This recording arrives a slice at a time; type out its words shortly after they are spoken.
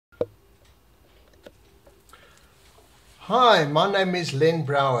Hi, my name is Len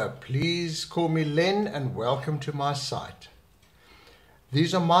Brouwer. Please call me Len and welcome to my site.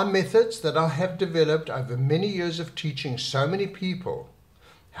 These are my methods that I have developed over many years of teaching so many people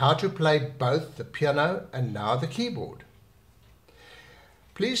how to play both the piano and now the keyboard.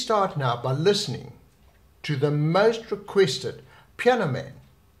 Please start now by listening to the most requested Piano Man,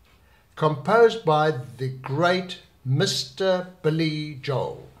 composed by the great Mr. Billy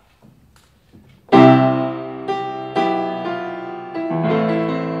Joel.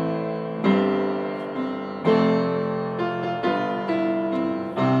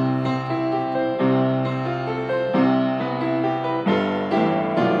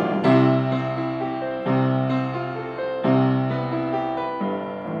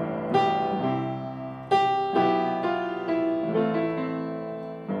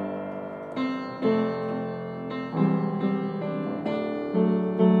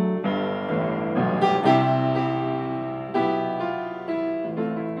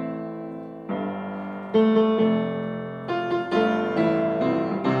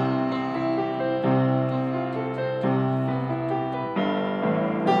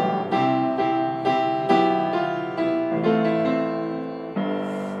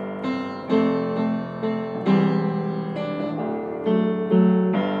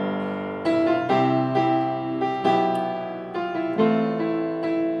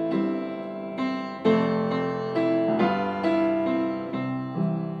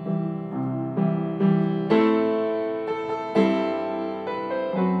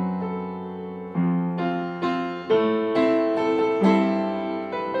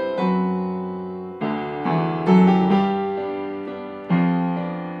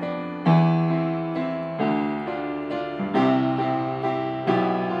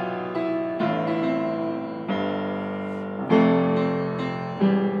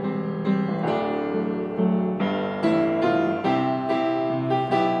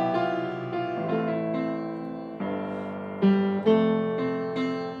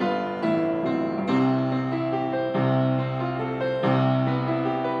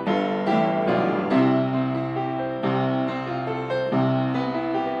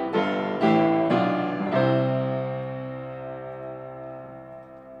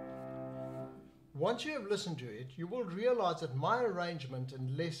 Once you have listened to it, you will realize that my arrangement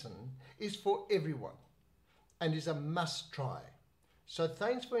and lesson is for everyone and is a must try. So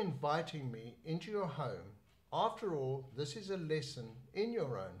thanks for inviting me into your home. After all, this is a lesson in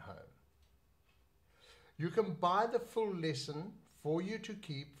your own home. You can buy the full lesson for you to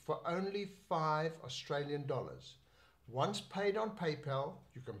keep for only $5 Australian. Once paid on PayPal,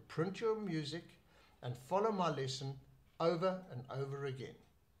 you can print your music and follow my lesson over and over again.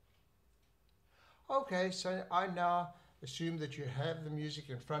 Okay, so I now assume that you have the music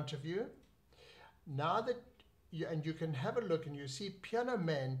in front of you. Now that you can have a look and you see Piano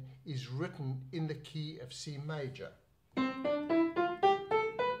Man is written in the key of C major.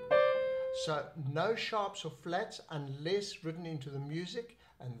 So no sharps or flats unless written into the music,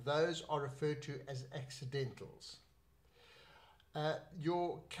 and those are referred to as accidentals.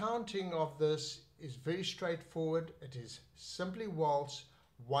 Your counting of this is very straightforward. It is simply waltz.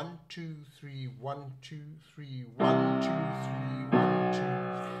 1, 2, 3, 1, 2, 3, 1, 2, 3, 1,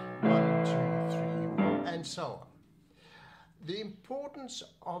 2, 1, 2, 3, and so on. The importance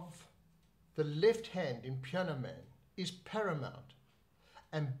of the left hand in Piano Man is paramount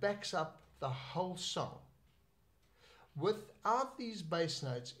and backs up the whole song. Without these bass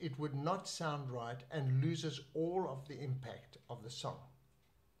notes, it would not sound right and loses all of the impact of the song.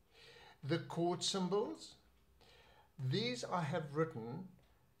 The chord symbols, these I have written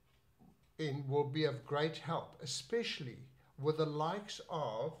will be of great help, especially with the likes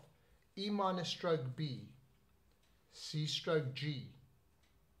of E minor stroke B, C stroke G.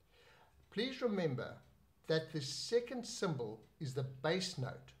 Please remember that the second symbol is the bass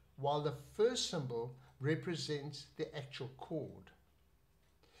note, while the first symbol represents the actual chord.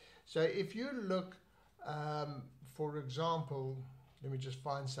 So if you look, for example, let me just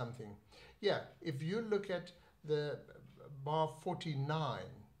find something. Yeah, if you look at the bar 49,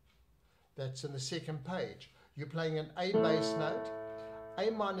 that's in the second page. You're playing an A bass note,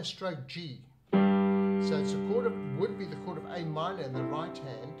 A minor stroke G. So it's a chord would be the chord of A minor in the right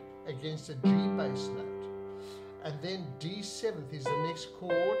hand against a G bass note. And then D7th is the next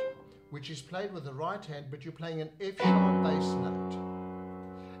chord, which is played with the right hand, but you're playing an F sharp bass note.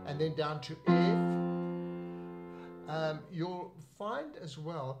 And then down to F. You'll find as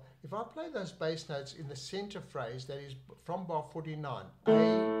well, if I play those bass notes in the center phrase, that is from bar 49, A,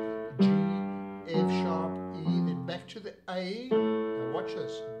 G, F sharp, E, then back to the A, now watch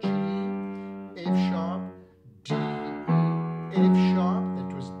this, G, F sharp, D, E,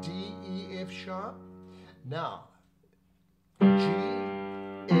 Now, G,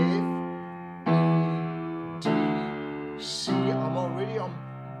 F, E, D, C. I'm already on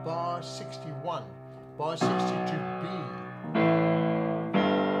bar 61, bar 62, B.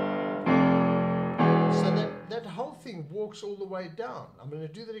 So that whole thing walks all the way down. I'm going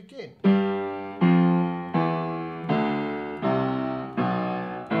to do that again.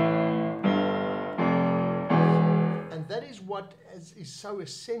 And that is what is so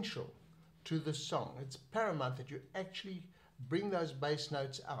essential to the song. It's paramount that you actually bring those bass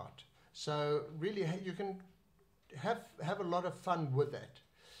notes out. So really you can have a lot of fun with that.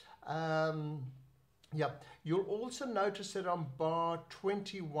 Yeah, you'll also notice that on bar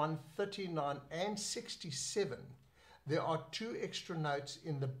 21, 39 and 67 there are 2 extra notes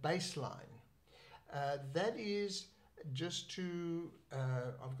in the bass line. That is just to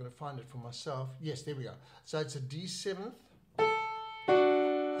I'm going to find it for myself. Yes, there we go. So it's a D7th,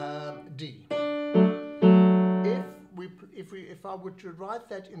 D. If I were to write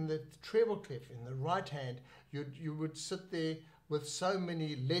that in the treble clef in the right hand, you would sit there with so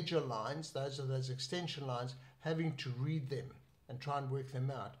many ledger lines, those are those extension lines, having to read them and try and work them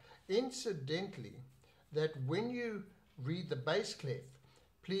out. Incidentally, that when you read the bass clef,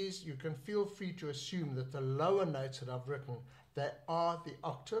 please, you can feel free to assume that the lower notes that I've written, they are the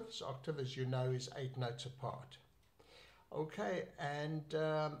octaves. Octave, as you know, is 8 notes apart. Okay, and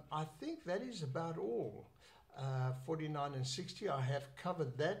I think that is about all. 49 and 60, I have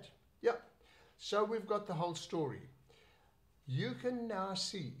covered that. Yep, so we've got the whole story. You can now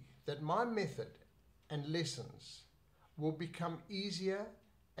see that my method and lessons will become easier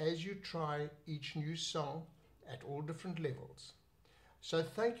as you try each new song at all different levels. So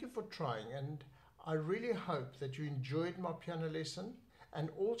thank you for trying, and I really hope that you enjoyed my piano lesson.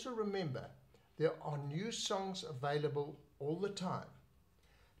 And also remember, there are new songs available all the time.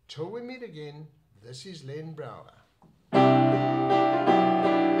 Till we meet again, this is Len Brouwer.